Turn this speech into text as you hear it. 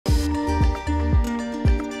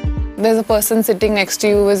there's a person sitting next to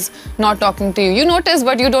you who is not talking to you. You notice,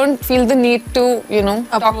 but you don't feel the need to, you know,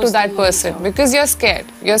 talk to that person because you're scared.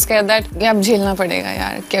 You're scared that ab jhelna padega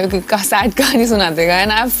yaar, sad kahani suna dega.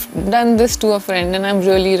 And I've done this to a friend, and I'm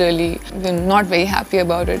really not very happy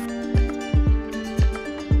about it.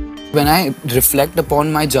 When I reflect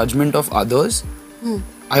upon my judgment of others,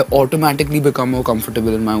 I automatically become more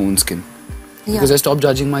comfortable in my own skin. Because I stop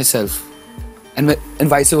judging myself. And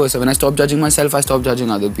vice versa. When I stop judging myself, I stop judging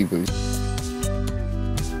other people.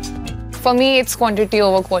 For me, it's quantity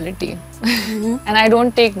over quality. And I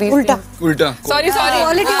don't take these things. Ulta. Sorry.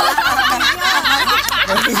 Quality.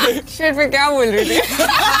 Shit, मैं क्या बोल रही थी?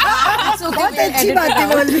 बहुत अच्छी बातें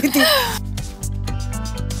बोल रही थी.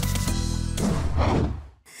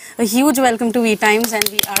 A huge welcome to ETimes, and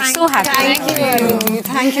we are so happy.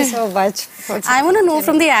 Thank you so much. I want to know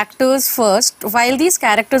from the actors first, while these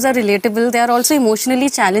characters are relatable, they are also emotionally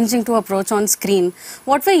challenging to approach on screen.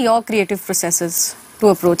 What were your creative processes to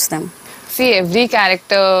approach them? See, every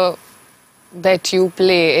character that you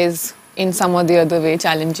play is in some or the other way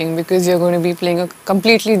challenging because you're going to be playing a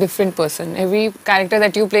completely different person. Every character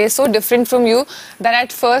that you play is so different from you that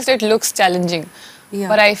at first it looks challenging. Yeah.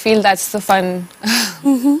 But I feel that's the fun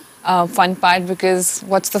fun part, because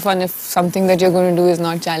what's the fun if something that you're going to do is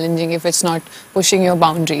not challenging, if it's not pushing your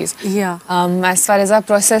boundaries. Yeah. As far as our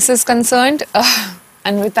process is concerned,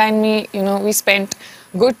 Anvita and me, you know, we spent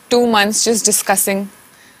good 2 months just discussing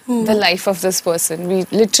the life of this person. We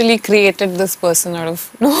literally created this person out of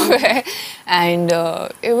nowhere, and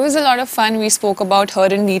it was a lot of fun. We spoke about her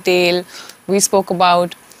in detail. We spoke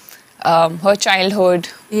about her childhood,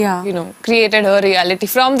 you know, created her reality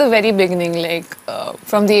from the very beginning, like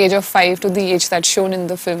from the age of 5 to the age that's shown in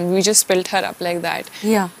the film. We just built her up like that.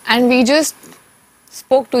 Yeah. And we just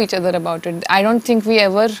spoke to each other about it. I don't think we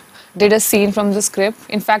ever did a scene from the script.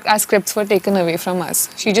 In fact, our scripts were taken away from us.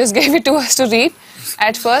 She just gave it to us to read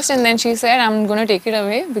at first, and then she said, I'm going to take it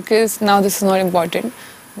away because now this is not important.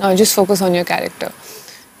 Now just focus on your character.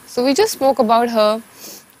 So we just spoke about her.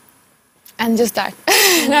 And just that.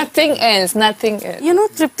 Nothing else. You know,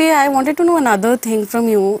 Tripti, I wanted to know another thing from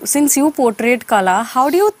you. Since you portrayed Qala, how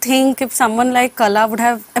do you think if someone like Qala would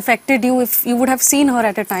have affected you if you would have seen her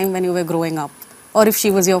at a time when you were growing up? Or if she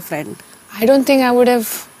was your friend? I don't think I would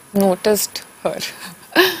have noticed her.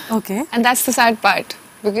 Okay. And that's the sad part.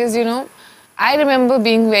 Because, you know, I remember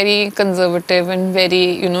being very conservative and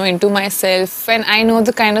very, you know, into myself. And I know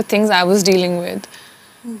the kind of things I was dealing with.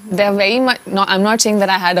 They're very much, no, I'm not saying that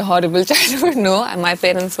I had a horrible childhood, no, my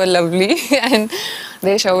parents were lovely and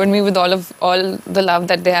they showered me with all the love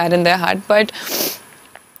that they had in their heart, but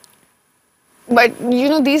you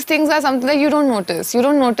know, these things are something that you don't notice. You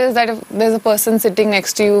don't notice that if there's a person sitting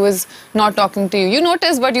next to you who is not talking to you. You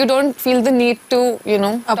notice, but you don't feel the need to, you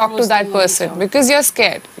know, talk to that person because you're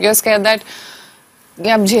scared. You're scared that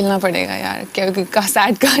ab jhelna padega yaar,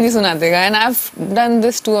 sad kahani suna dega. And I've done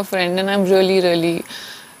this to a friend, and I'm really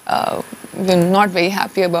not very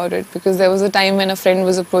happy about it, because there was a time when a friend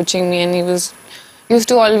was approaching me and he used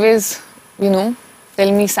to always, you know,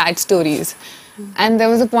 tell me sad stories. And there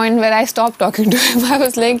was a point where I stopped talking to him. I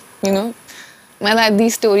was like, you know, well,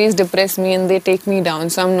 these stories depress me and they take me down,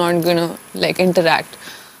 so I'm not gonna like interact.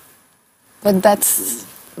 But that's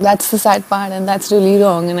the sad part, and that's really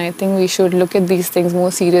wrong, and I think we should look at these things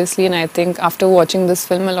more seriously, and I think after watching this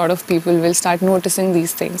film a lot of people will start noticing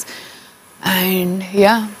these things. And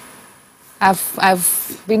yeah,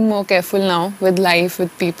 I've been more careful now with life,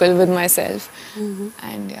 with people, with myself.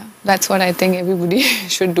 And yeah, that's what I think everybody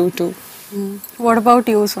should do too. What about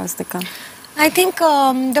you, Swastika? I think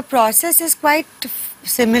the process is quite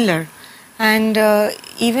similar, and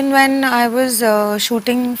even when I was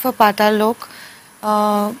shooting for Patal Lok,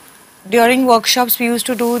 during workshops we used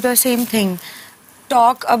to do the same thing,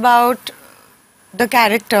 talk about the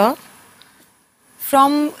character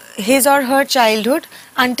from his or her childhood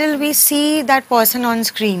until we see that person on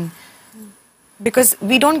screen, because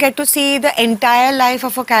we don't get to see the entire life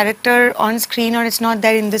of a character on screen, or it's not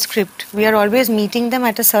there in the script. We are always meeting them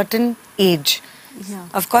at a certain age. Yeah.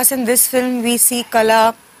 Of course, in this film we see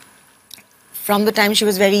Qala from the time she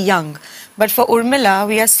was very young. But for Urmila,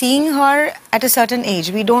 we are seeing her at a certain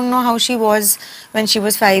age. We don't know how she was when she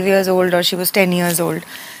was 5 years old or she was 10 years old.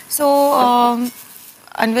 So,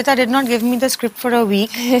 Anvita did not give me the script for a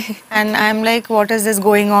week. And I'm like, what is this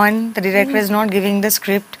going on? The director is not giving the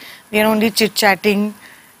script. We are only chit-chatting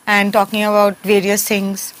and talking about various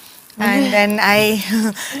things. And then I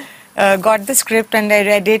got the script and I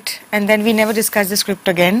read it. And then we never discussed the script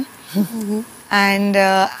again. And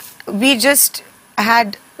we just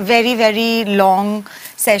had very long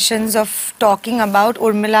sessions of talking about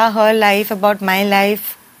Urmila, her life, about my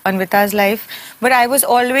life, Anvita's life, but I was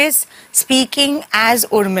always speaking as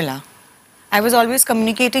Urmila. I was always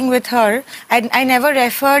communicating with her, and I never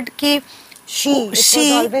referred ki It was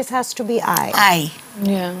always has to be I. I.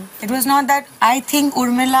 Yeah. It was not that I think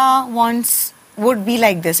Urmila would be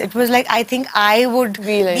like this. It was like I think I would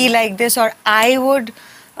be like this, or I would,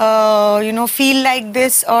 feel like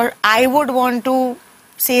this, or I would want to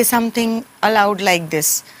say something aloud like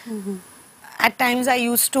this. Mm-hmm. At times I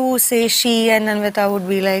used to say she, and Anvita would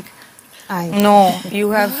be like, I. no,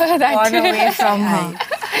 you have gone away from her.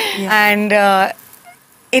 And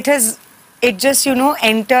it just,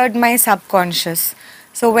 entered my subconscious.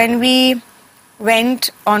 So when we went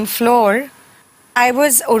on floor, I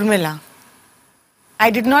was Urmila. I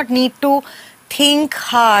did not need to think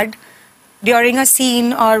hard during a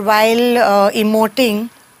scene or while emoting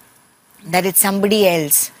that it's somebody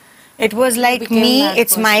else. It was like me,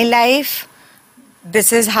 it's my life,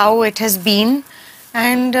 this is how it has been.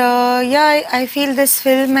 And I feel this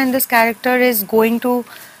film and this character is going to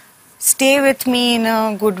stay with me in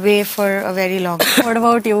a good way for a very long time. What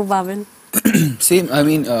about you, Babil? Same. I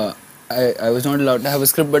mean, I was not allowed to have a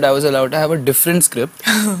script, but I was allowed to have a different script,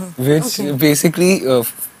 which basically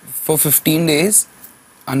for 15 days,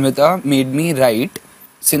 Anvita made me write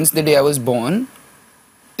since the day I was born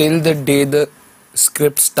till the day the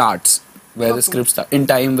script starts, where the script starts, in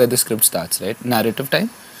time where the script starts, right? Narrative time,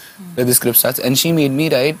 where the script starts. And she made me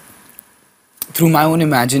write through my own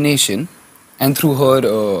imagination and through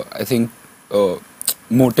her, I think,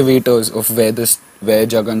 motivators of where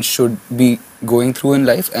Jagan should be going through in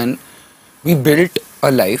life. And we built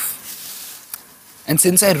a life. And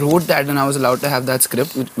since I wrote that and I was allowed to have that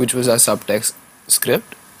script, which was our subtext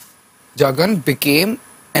script, Jagan became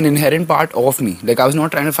an inherent part of me. Like, I was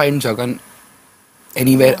not trying to find Jagan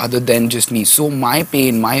anywhere other than just me. So my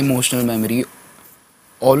pain, my emotional memory,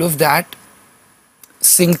 all of that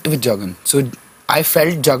synced with Jagan. So I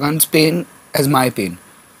felt Jagan's pain as my pain.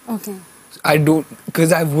 Okay. I don't,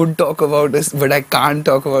 because I would talk about this, but I can't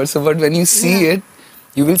talk about it. So, but when you see it,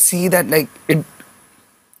 you will see that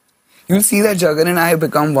you'll see that Jagan and I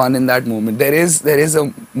become one in that moment. There is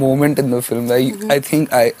a moment in the film where I think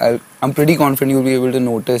I'm pretty confident you'll be able to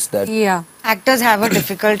notice that. Yeah. Actors have a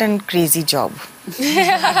difficult and crazy job. And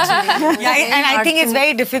I think it's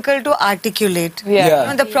very difficult to articulate.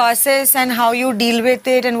 Yeah. The process and how you deal with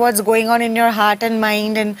it and what's going on in your heart and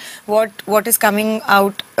mind and what is coming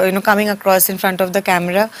out, coming across in front of the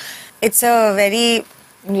camera. It's a very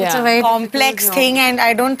It's a very complex thing, and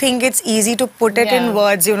I don't think it's easy to put it in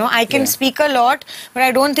words. I can speak a lot, but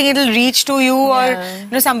I don't think it'll reach to you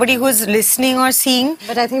or somebody who's listening or seeing.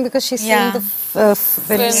 But I think because she's seeing the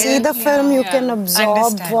when you see the film, you can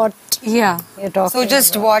absorb what you're talking So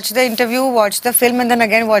just watch the interview, watch the film, and then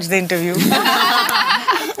again watch the interview.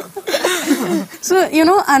 So,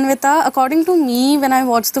 Anvita, according to me, when I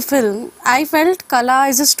watched the film, I felt Qala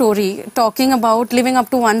is a story talking about living up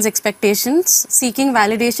to one's expectations, seeking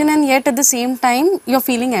validation, and yet at the same time, you're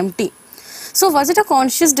feeling empty. So, was it a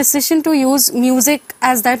conscious decision to use music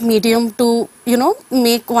as that medium to,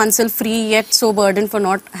 make oneself free, yet so burdened for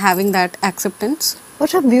not having that acceptance?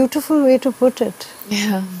 What a beautiful way to put it.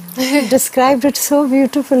 Yeah. You described it so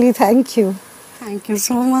beautifully. Thank you. Thank you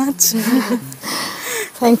so much.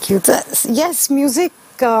 Thank you. Yes, music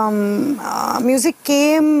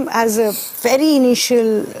came as a very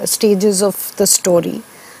initial stages of the story.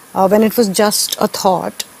 When it was just a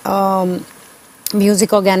thought,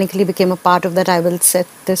 music organically became a part of that. I will set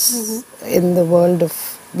this in the world of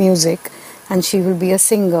music, and she will be a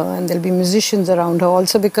singer, and there'll be musicians around her.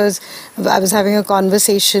 Also because I was having a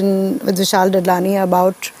conversation with Vishal Dadlani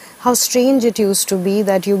about how strange it used to be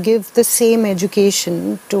that you give the same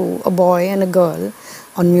education to a boy and a girl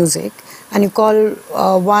on music, and you call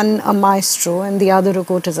one a maestro and the other a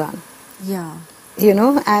courtesan. Yeah.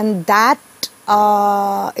 And that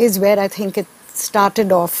is where I think it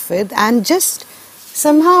started off with. And just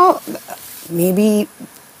somehow, maybe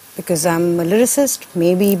because I'm a lyricist,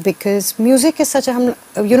 maybe because music is such a,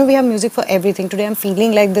 we have music for everything. Today I'm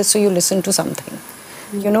feeling like this, so you listen to something.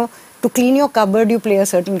 To clean your cupboard, you play a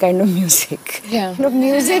certain kind of music. Yeah.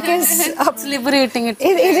 Music is It's liberating. It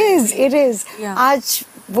is. Yeah. आज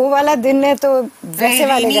वो वाला दिन है तो वैसे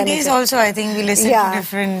वाले Rainy गाने days थे. also, I think we listen to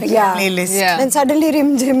different playlists. Yeah. Then suddenly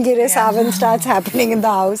Rim Jim Gire Savan starts happening in the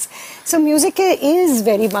house. So music is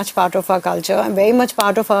very much part of our culture and very much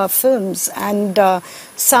part of our films. And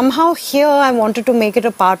somehow here I wanted to make it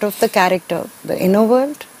a part of the character, the inner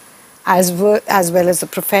world, as well as the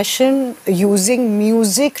profession, using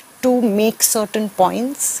music to make certain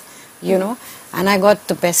points, and I got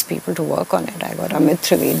the best people to work on it. I got Amit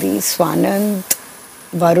Trivedi, Swanand,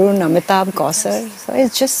 Varun, Amitabh, Kausar. So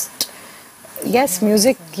it's just, yes,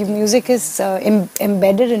 music is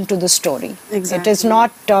embedded into the story. Exactly. It is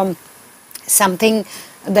not something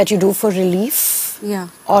that you do for relief, Yeah.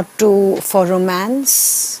 or for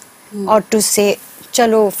romance, or to say,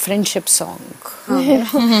 chalo, friendship song.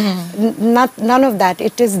 None of that.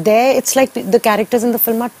 It is there. It's like the characters in the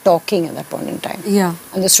film are talking at that point in time. Yeah.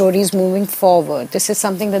 And the story is moving forward. This is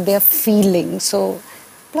something that they are feeling. So,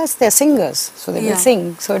 plus they're singers, so they will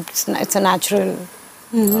sing. So it's a natural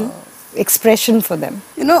expression for them.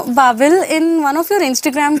 You know, Babil, in one of your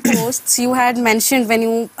Instagram posts, you had mentioned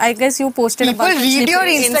I guess you posted People about read your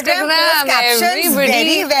Instagram post captions everybody.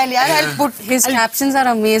 very well. Yeah, I'll put his captions are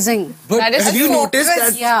amazing. But That is have you noticed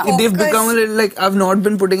that Yeah. they've become a little like, I've not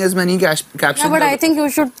been putting as many captions. Yeah, but I think you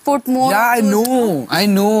should put more. Yeah, I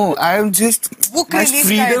know. I'm just, book my release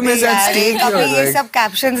freedom is at stake here. कभी ये Like, सब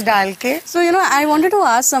captions डाल के. So, you know, I wanted to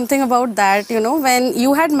ask something about that. You know, when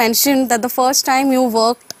you had mentioned that the first time you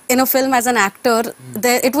worked in a film as an actor,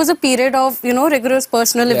 it was a period of, you know, rigorous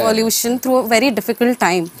personal evolution through a very difficult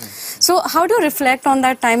time. So, how do you reflect on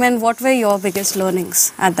that time and what were your biggest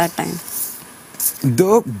learnings at that time?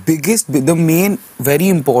 the main, very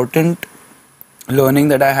important learning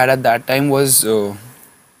that I had at that time was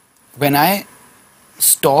when I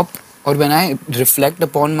stop or when I reflect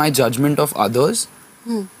upon my judgment of others,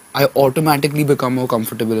 I automatically become more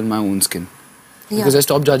comfortable in my own skin. Because I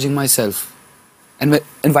stop judging myself. And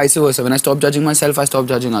vice versa. When I stop judging myself, I stop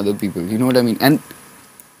judging other people. You know what I mean? And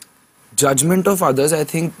judgment of others, I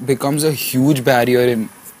think, becomes a huge barrier in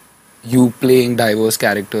you playing diverse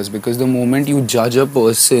characters. Because the moment you judge a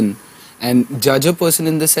person, and judge a person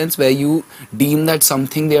in the sense where you deem that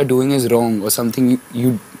something they are doing is wrong or something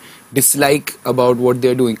you dislike about what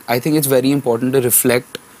they're doing, I think it's very important to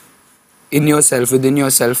reflect in yourself, within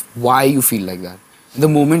yourself, why you feel like that. The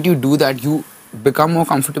moment you do that, you become more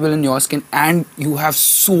comfortable in your skin and you have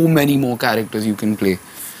so many more characters you can play.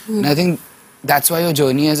 And I think that's why your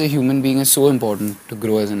journey as a human being is so important to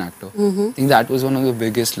grow as an actor. I think that was one of the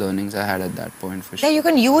biggest learnings I had at that point, for sure. Yeah, you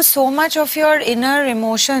can use so much of your inner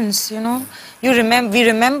emotions, you know. We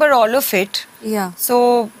remember all of it. Yeah.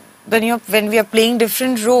 So when we are playing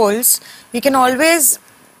different roles, we can always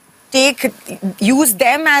use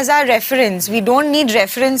them as our reference. We don't need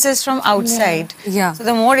references from outside. Yeah. So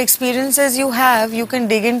the more experiences you have, you can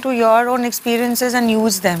dig into your own experiences and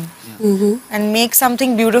use them. And make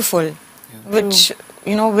something beautiful, which,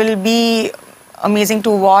 you know, will be amazing to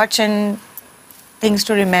watch and things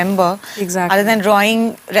to remember. Exactly. Other than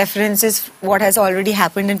drawing references, what has already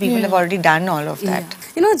happened and people have already done all of that.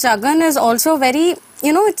 You know, Jagan is also very,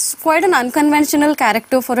 you know, it's quite an unconventional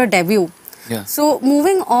character for a debut. Yeah. So,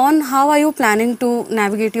 moving on, how are you planning to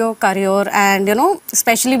navigate your career and, you know,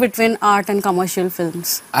 especially between art and commercial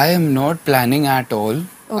films? I am not planning at all.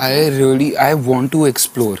 I want to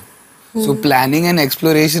explore. So planning and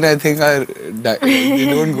exploration, I think, they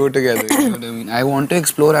don't go together. You know what I mean? I want to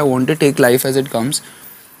explore. I want to take life as it comes.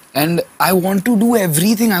 And I want to do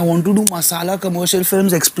everything. I want to do masala commercial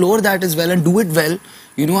films, explore that as well and do it well.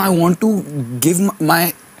 You know, I want to give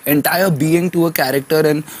my entire being to a character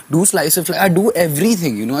and do slice of life. I do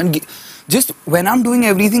everything, you know, and just when I'm doing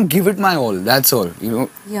everything, give it my all. That's all, you know.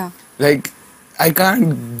 Yeah. Like, I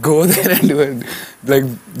can't go there and do it, like,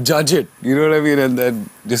 judge it, you know what I mean, and then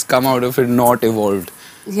just come out of it not evolved.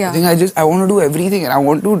 Yeah. I think I want to do everything and I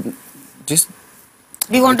want to just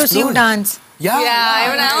We want to see you explore. dance. Yeah,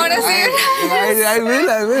 even I want to see it.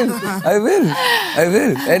 I will.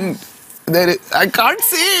 And I can't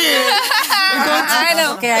say it. I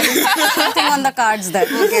know. Okay, I will put something on the cards then.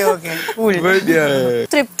 Okay, cool. But yeah.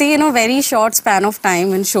 Tripti, in a very short span of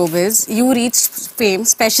time in showbiz, you reached fame,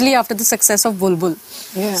 especially after the success of Bulbul.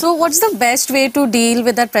 Yeah. So what's the best way to deal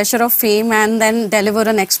with that pressure of fame and then deliver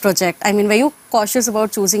a next project? I mean, were you cautious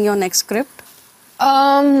about choosing your next script?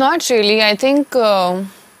 Not really. I think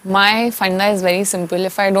my funda is very simple.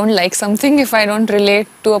 If I don't like something, if I don't relate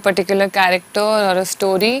to a particular character or a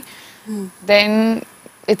story, then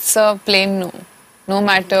it's a plain no. No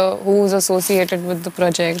matter who's associated with the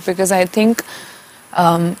project, because I think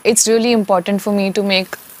it's really important for me to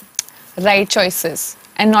make right choices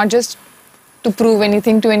and not just to prove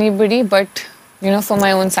anything to anybody, but, you know, for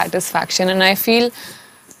my own satisfaction. And I feel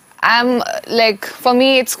for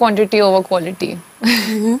me, it's quantity over quality.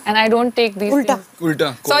 And I don't take these things.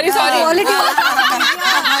 Ulta. Sorry.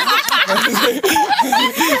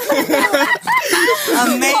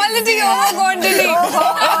 Quality over quantity.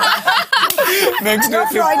 Next year,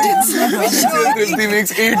 Tripti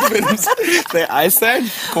makes 8 films. I said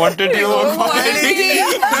quantity over quality.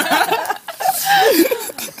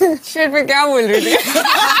 Shit, मैं क्या बोल रही थी?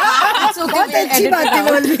 So बहुत अच्छी बातें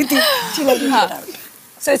बोल रही थी. She let me get out.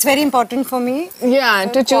 So it's very important for me. Yeah,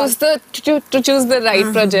 to choose the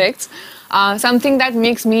right projects, something that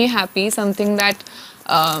makes me happy, something that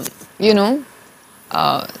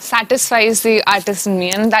satisfies the artist in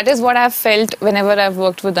me, and that is what I've felt whenever I've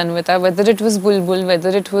worked with Anvita. Whether it was Bulbul,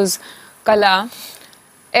 whether it was Qala,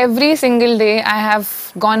 every single day I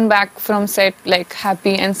have gone back from set like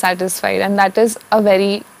happy and satisfied, and that is a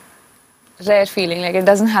very rare feeling. Like it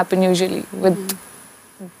doesn't happen usually with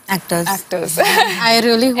Actors. I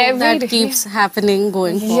really hope Every that day. keeps happening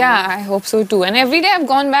going forward. Yeah, I hope so too. And every day I've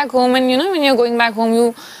gone back home, and when you're going back home,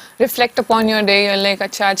 you reflect upon your day. You're like,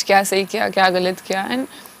 अच्छा आज क्या सही किया, क्या गलत किया,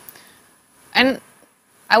 and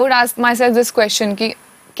I would ask myself this question कि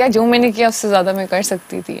क्या जो मैंने किया उससे ज़्यादा मैं कर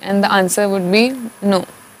सकती थी? And the answer would be no,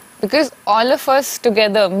 because all of us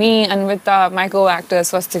together, me, Anvita, my co-actors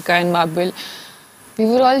Swastika and Babil, we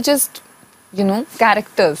were all just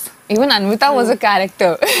characters. Even Anvita was a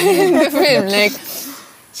character in the film. Like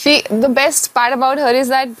the best part about her is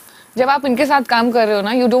that जब आप इनके साथ काम कर रहे हो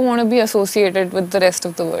ना, you don't want to be associated with the rest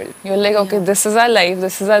of the world. You're like, okay, this is our life,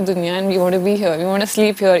 this is our dunya, and we want to be here. We want to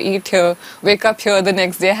sleep here, eat here, wake up here the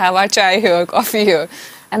next day, have our chai here, coffee here,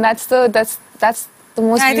 and that's the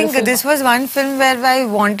most. I think this was one film where I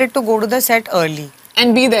wanted to go to the set early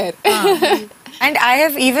and be there. And I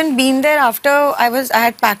have even been there after I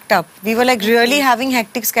had packed up. We were like really having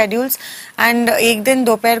hectic schedules, and एक दिन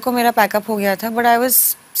दोपहर को मेरा pack up हो गया था, but I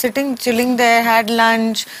was sitting, chilling there, had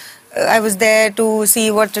lunch. I was there to see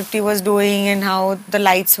what Tripti was doing and how the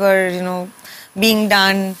lights were, being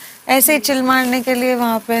done. ऐसे chill मारने के लिए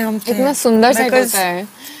वहाँ पे हम थे. इतना सुंदर set होता है.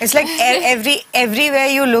 It's like everywhere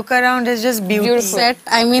you look around is just beautiful. Set,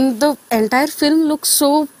 I mean, the entire film looks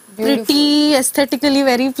so pretty, aesthetically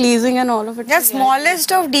very pleasing, and all of it. The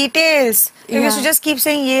smallest of details. Because you just keep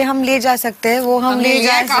saying, ये हम ले जा सकते हैं, वो हम ले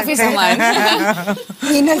जा काफी सकते सामान. हैं.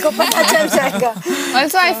 मीनल को पता चल जाएगा.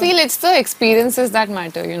 Also, I feel it's the experiences that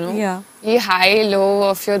matter, Yeah. The high, low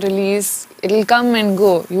of your release, it'll come and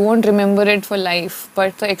go. You won't remember it for life.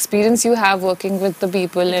 But the experience you have working with the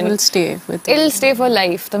people, It will stay with you. it'll stay for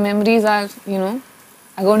life. The memories are,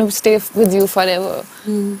 are going to stay with you forever.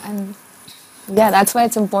 And yeah, that's why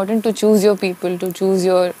it's important to choose your people, to choose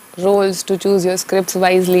your roles, to choose your scripts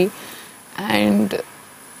wisely. And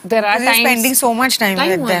there are We're times spending so much time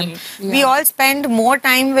with on them. it. We all spend more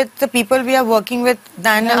time with the people we are working with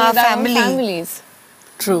than our family. families.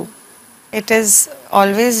 True. It is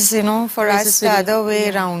always, for us the Necessary. other way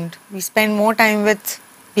around. We spend more time with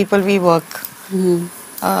people we work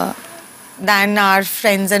than our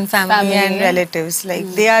friends and family and relatives. Like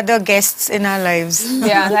they are the guests in our lives.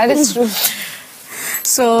 Yeah, that is true.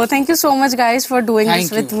 So thank you so much, guys, for doing Thank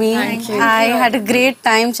this with you. me. Thank you. I had a great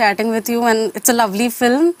time chatting with you, and it's a lovely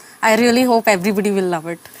film. I really hope everybody will love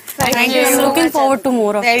it. Thank you I'm so looking much. forward to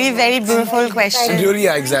more of it. Very, very beautiful question. Really,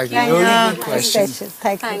 exactly. Really good question.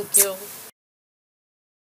 Thank you. Thank you.